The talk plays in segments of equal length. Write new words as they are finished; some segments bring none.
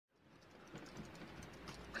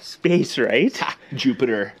Space, right?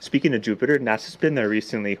 Jupiter. Speaking of Jupiter, NASA's been there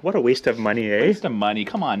recently. What a waste of money, eh? Waste of money.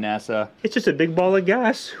 Come on, NASA. It's just a big ball of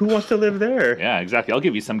gas. Who wants to live there? Yeah, exactly. I'll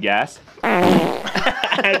give you some gas.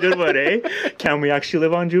 Good one, eh? Can we actually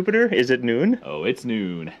live on Jupiter? Is it noon? Oh, it's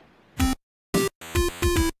noon.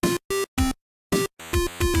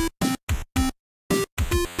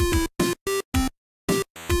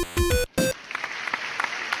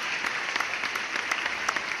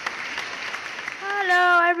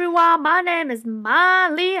 Hello everyone, my name is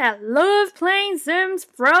Molly. I love playing Sims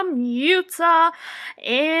from Utah.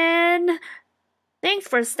 And thanks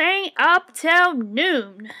for staying up till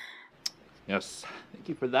noon. Yes, thank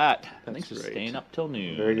you for that. Thanks for right. staying up till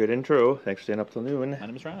noon. Very good intro. Thanks for staying up till noon. My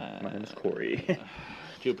name is Ryan. My name is Cory.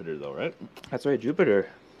 Jupiter, though, right? That's right, Jupiter.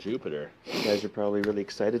 Jupiter. You guys are probably really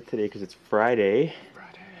excited today because it's Friday.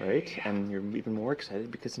 Friday. Right? And you're even more excited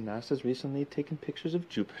because NASA's recently taken pictures of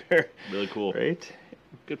Jupiter. Really cool. Right?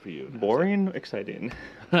 Good for you. Boring, exciting.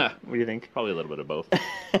 What do you think? Probably a little bit of both.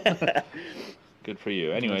 Good for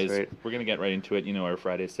you. Anyways, right. We're going to get right into it. You know our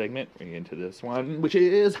Friday segment. We're going to get into this one, which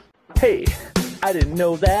is... Hey, I didn't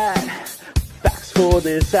know that. Facts for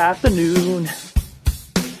this afternoon.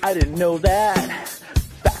 I didn't know that.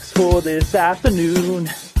 Facts for this afternoon.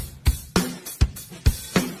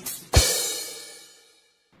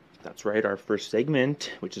 That's right, our first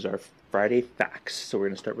segment, which is our Friday facts. So we're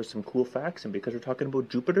going to start with some cool facts, and because we're talking about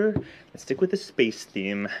Jupiter, let's stick with the space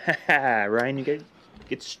theme. Ryan, you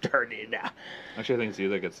get started. Actually, I think it's you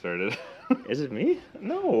that gets started. Is it me?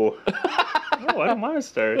 No. No, I don't want to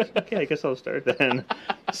start. Okay, I guess I'll start then.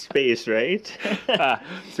 Space, right?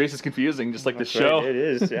 Space is confusing, just like the That's show. right, it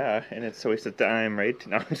is, yeah, and it's a waste of time, right?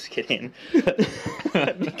 No, I'm just kidding.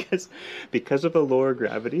 because of the lower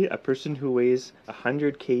gravity, a person who weighs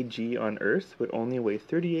 100 kg on Earth would only weigh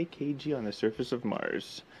 38 kg on the surface of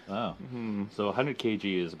Mars. Oh, so 100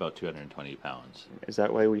 kg is about 220 pounds. Is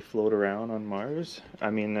that why we float around on Mars?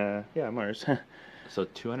 I mean, yeah, Mars. So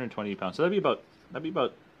 220 pounds. So that'd be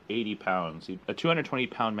about 80 pounds. A 220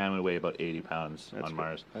 pound man would weigh about 80 pounds on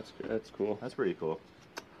Mars. That's cool. That's pretty cool.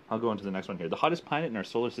 I'll go on to the next one here. The hottest planet in our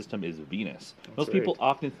solar system is Venus. Most right. people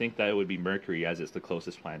often think that it would be Mercury as it's the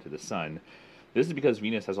closest planet to the sun. This is because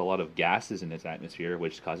Venus has a lot of gases in its atmosphere,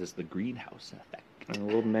 which causes the greenhouse effect. And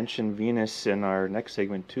we'll mention Venus in our next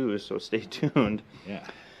segment too, so stay tuned. Yeah.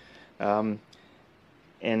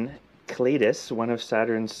 And Cladus, one of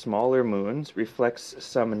Saturn's smaller moons, reflects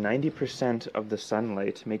some 90% of the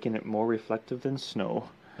sunlight, making it more reflective than snow.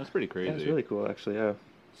 That's pretty crazy. Yeah, it's really cool, actually. Yeah.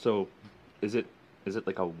 So, is it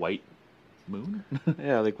like a white moon?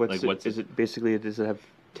 Yeah. Like is it basically? Does it have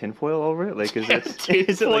tinfoil over it? Like is it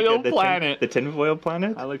tinfoil planet? The tinfoil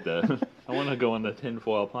planet. I like that. I want to go on the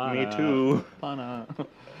tinfoil planet. Me too.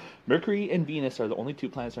 Mercury and Venus are the only two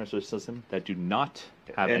planets in our solar system that do not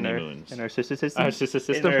have any moons. In our sister system? Our sister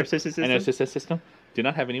system? In our sister system? In our sister system do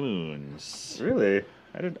not have any moons. Really?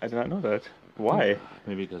 I did not know that. Why?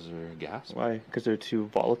 Maybe because they're gas? Why? Because they're too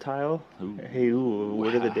volatile? Ooh. Hey,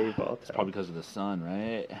 what are the day volatile? It's probably because of the sun,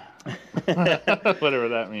 right? Whatever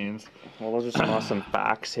that means. Well, those are some awesome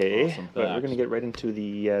facts, hey? Awesome But we're facts. going to get right into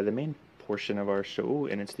the main portion of our show,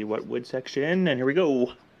 and it's the What Would section, and here we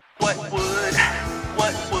go. What would?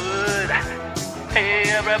 What would? Hey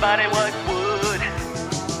everybody, what would?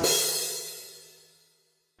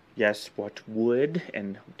 Yes, what would?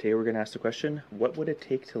 And today we're going to ask the question, what would it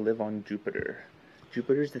take to live on Jupiter?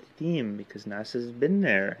 Jupiter's the theme because NASA's been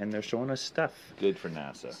there, and they're showing us stuff. Good for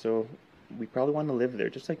NASA. So we probably want to live there,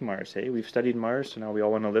 just like Mars, hey? We've studied Mars, so now we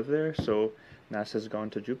all want to live there. So NASA's gone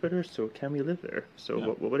to Jupiter, so can we live there? So Yeah.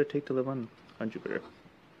 what would it take to live on Jupiter?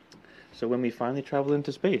 So when we finally travel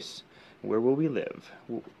into space, where will we live?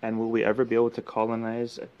 And will we ever be able to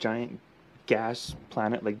colonize a giant gas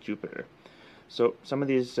planet like Jupiter? So some of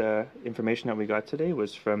these information that we got today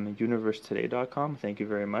was from universetoday.com. Thank you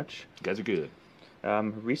very much. You guys are good.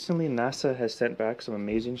 Recently, NASA has sent back some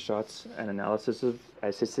amazing shots and analysis of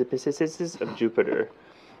Jupiter.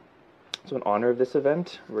 So in honor of this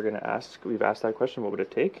event, we've asked that question, what would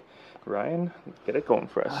it take? Ryan, get it going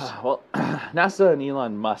for us. Well, NASA and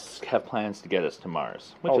Elon Musk have plans to get us to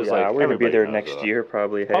Mars. Which is we're going to be there everybody knows next about. year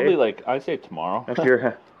probably, hey? Probably I'd say tomorrow. Next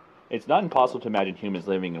year. It's not impossible to imagine humans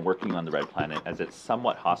living and working on the red planet, as it's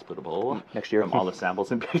somewhat hospitable Next year. from all the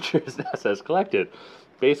samples and pictures NASA has collected.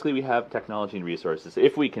 Basically, we have technology and resources,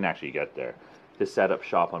 if we can actually get there, to set up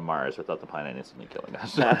shop on Mars without the planet instantly killing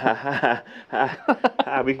us.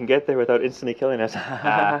 We can get there without instantly killing us.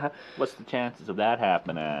 What's the chances of that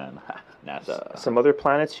happening? NASA. Some other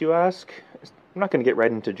planets, you ask? I'm not going to get right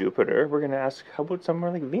into Jupiter. We're going to ask, how about somewhere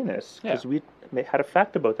like Venus? Because we had a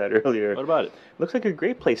fact about that earlier. What about it? Looks like a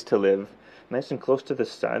great place to live. nice and close to the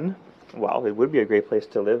sun. Wow, it would be a great place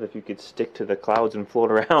to live if you could stick to the clouds and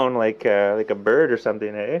float around like a bird or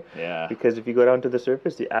something, eh? Yeah. Because if you go down to the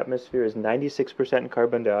surface, the atmosphere is 96%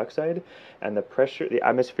 carbon dioxide, and the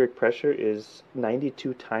atmospheric pressure is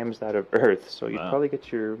 92 times that of Earth. So you'd probably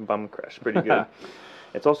get your bum crushed pretty good.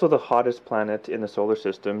 It's also the hottest planet in the solar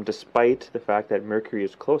system, despite the fact that Mercury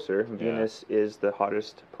is closer. Venus is the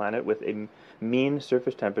hottest planet with a mean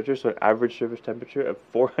surface temperature, so an average surface temperature of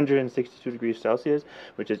 462 degrees Celsius,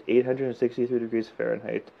 which is 863 degrees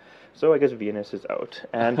Fahrenheit. So I guess Venus is out,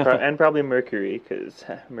 and and probably Mercury, because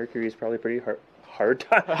Mercury is probably pretty hard.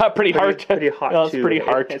 Pretty hard. Pretty hot No, it's too. pretty Right?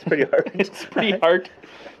 hard. It's pretty hard. It's pretty hard.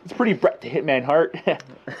 It's pretty Brett the Hitman Hart.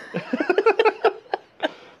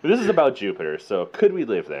 This is about Jupiter, so could we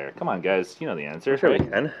live there? Come on, guys, you know the answer. Sure right? we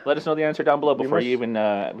can. Let us know the answer down below before you even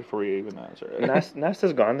answer.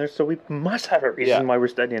 NASA's gone there, so we must have a reason why we're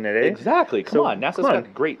studying it, eh? Exactly. Come on, NASA's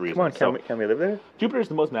got great reasons. Come on, can we live there? Jupiter is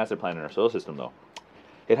the most massive planet in our solar system, though.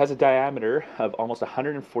 It has a diameter of almost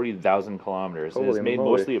 140,000 kilometers. And is made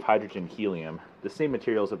mostly of hydrogen helium, the same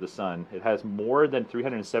materials of the Sun. It has more than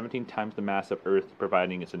 317 times the mass of Earth,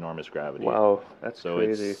 providing its enormous gravity. Wow, that's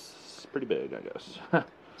crazy. It's pretty big, I guess.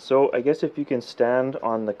 So I guess if you can stand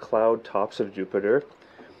on the cloud tops of Jupiter,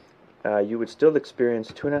 you would still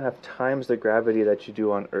experience 2.5 times the gravity that you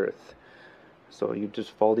do on Earth. So you just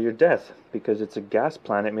fall to your death, because it's a gas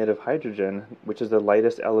planet made of hydrogen, which is the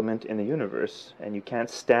lightest element in the universe. And you can't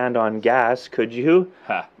stand on gas, could you?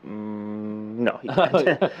 Ha. No, you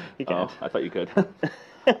can't. You can't. Oh, I thought you could.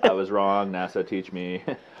 I was wrong. NASA, teach me.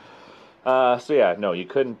 So yeah, no, you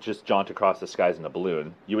couldn't just jaunt across the skies in a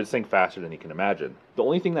balloon. You would sink faster than you can imagine. The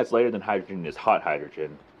only thing that's lighter than hydrogen is hot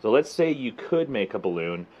hydrogen. So let's say you could make a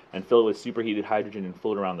balloon and fill it with superheated hydrogen and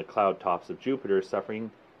float around the cloud tops of Jupiter,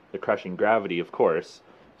 suffering the crushing gravity, of course. Is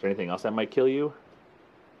there anything else that might kill you?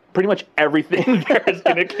 Pretty much everything there is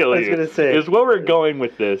going to kill you. I was going to say. Is where we're going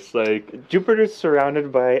with this. Like, Jupiter's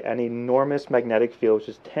surrounded by an enormous magnetic field, which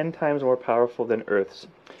is 10 times more powerful than Earth's.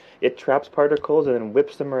 It traps particles and then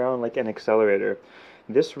whips them around like an accelerator.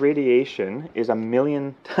 This radiation is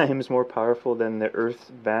 1,000,000 times more powerful than the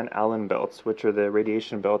Earth's Van Allen belts, which are the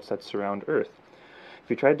radiation belts that surround Earth. If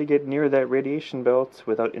you tried to get near that radiation belt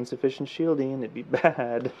without insufficient shielding, it'd be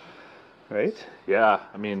bad. Right? yeah,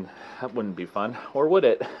 I mean, that wouldn't be fun. Or would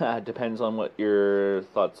it? Depends on what your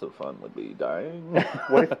thoughts of fun would be. Dying?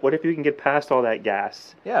 What if you can get past all that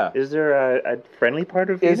gas? Yeah. Is there a friendly part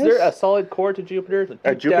of Venus? Is there a solid core to Jupiter?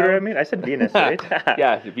 Jupiter, down? I mean? I said Venus, right?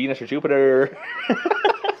 Yeah, Venus or Jupiter.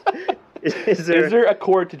 Is Is there a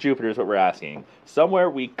core to Jupiter is what we're asking. Somewhere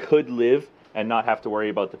we could live and not have to worry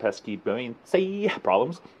about the pesky buoyancy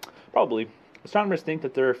problems? Probably. Astronomers think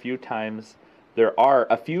that there are a few times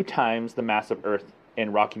the mass of Earth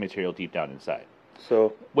and rocky material deep down inside.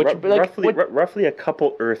 So roughly a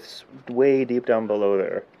couple Earths way deep down below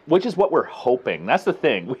there. Which is what we're hoping. That's the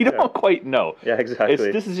thing. We don't quite know. Yeah,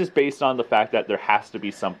 exactly. This is just based on the fact that there has to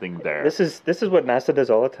be something there. This is what NASA does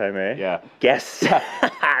all the time, eh? Yeah. Guess.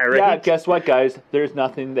 Right? Yeah, guess what, guys? There's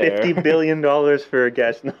nothing there. $50 billion for a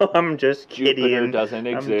guess. No, I'm just kidding. Jupiter doesn't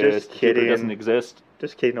exist. I'm just kidding. Jupiter doesn't exist.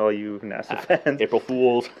 Just kidding, all you NASA fans. April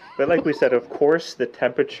Fools. But like we said, of course, the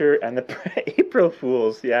temperature and the April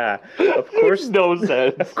Fools, yeah. Of course, no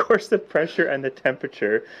sense. Of course, the pressure and the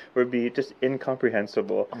temperature would be just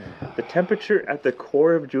incomprehensible. The temperature at the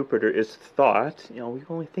core of Jupiter is thought, we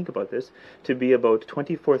only think about this, to be about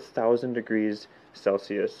 24,000 degrees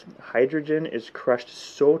Celsius. Hydrogen is crushed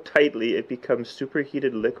so tightly it becomes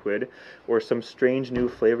superheated liquid or some strange new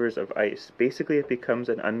flavors of ice. Basically, it becomes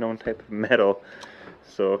an unknown type of metal.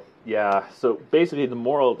 So yeah, so basically the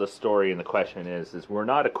moral of the story and the question is we're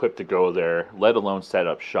not equipped to go there, let alone set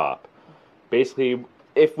up shop. Basically,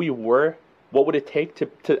 if we were, what would it take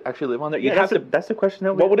to actually live on there? That's the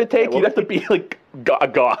question. What would it take? You'd have to be like a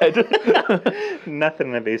god.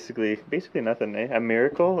 Nothing, basically nothing, eh? A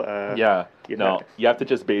miracle? You have to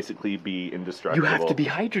just basically be indestructible. You have to be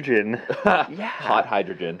hydrogen. Yeah. Hot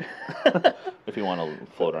hydrogen. If you want to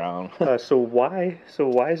float around. So why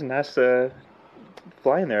is NASA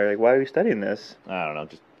flying there? Like, why are we studying this? I don't know,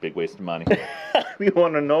 just big waste of money. We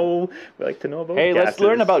want to know. We like to know about. Hey, gases. let's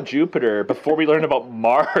learn about Jupiter before we learn about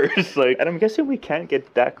Mars. And I'm guessing we can't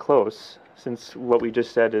get that close, since what we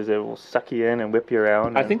just said is it will suck you in and whip you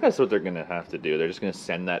around. I think that's what they're gonna have to do. They're just gonna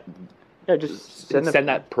send that. Yeah, just send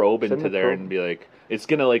that probe into there and be like, it's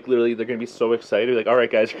gonna literally. They're gonna be so excited, like, all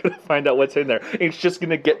right, guys, we're gonna find out what's in there. And it's just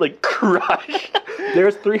gonna get crushed.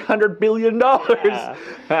 There's $300 billion.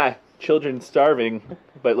 Children starving.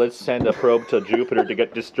 but let's send a probe to Jupiter to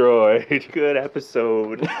get destroyed. Good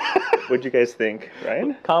episode. What'd you guys think,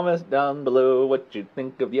 Ryan? Comment down below what you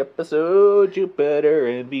think of the episode. Jupiter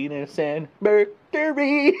and Venus and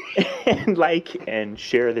Mercury. And like and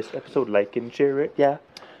share this episode. Like and share it. Yeah.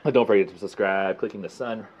 And don't forget to subscribe. Clicking the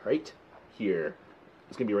sun right here.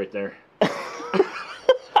 It's gonna be right there.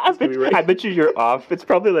 I bet you're off. It's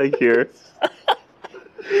probably like here.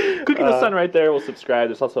 Clicking the sun right there will subscribe.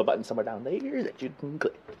 There's also a button somewhere down there that you can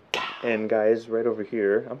click. And guys, right over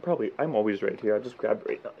here, I'm always right here. I just grabbed it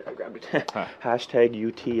right now. I grabbed it. Hashtag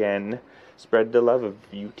UTN. Spread the love of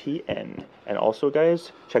UTN. And also,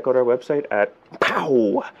 guys, check out our website at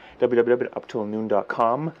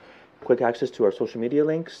www.uptillnoon.com. Quick access to our social media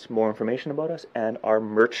links, more information about us, and our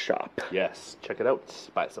merch shop. Yes, check it out.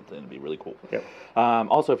 Buy something. It'd be really cool. Yep.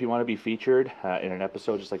 Also, if you want to be featured in an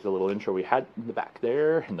episode, just like the little intro we had in the back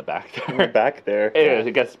there, Back there. I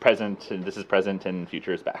guess present, and this is present, and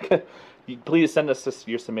future is back. Please send us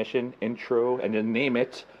your submission, intro, and then name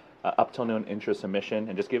it Up Till Noon intro submission,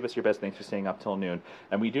 and just give us your best thanks for saying Up Till Noon.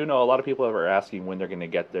 And we do know a lot of people are asking when they're going to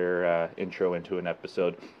get their intro into an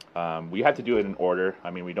episode. We have to do it in order.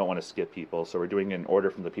 I mean, we don't want to skip people, so we're doing it in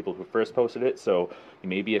order from the people who first posted it. So you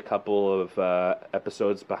may be a couple of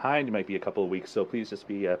episodes behind. You might be a couple of weeks. So please just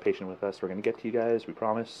be patient with us. We're going to get to you guys, we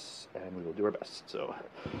promise, and we will do our best. So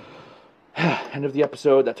end of the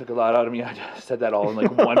episode. That took a lot out of me. I just said that all in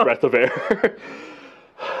like one breath of air.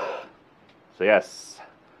 So yes,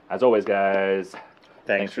 as always, guys.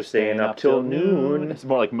 Thanks for staying up till noon. It's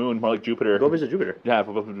more like moon, more like Jupiter. Go visit Jupiter. Yeah,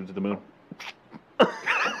 we'll go to the moon.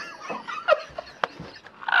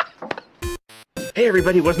 Hey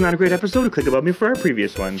everybody, wasn't that a great episode? Click above me for our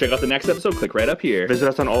previous one. Check out the next episode. Click right up here. Visit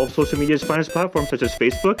us on all of social media's finest platforms such as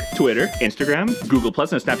Facebook, Twitter, Instagram, Google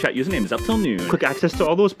Plus, and Snapchat username is Up Till Noon. Quick access to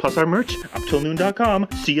all those, plus our merch, uptillnoon.com.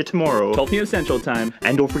 See you tomorrow. 12 p.m. Central Time.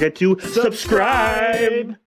 And don't forget to subscribe!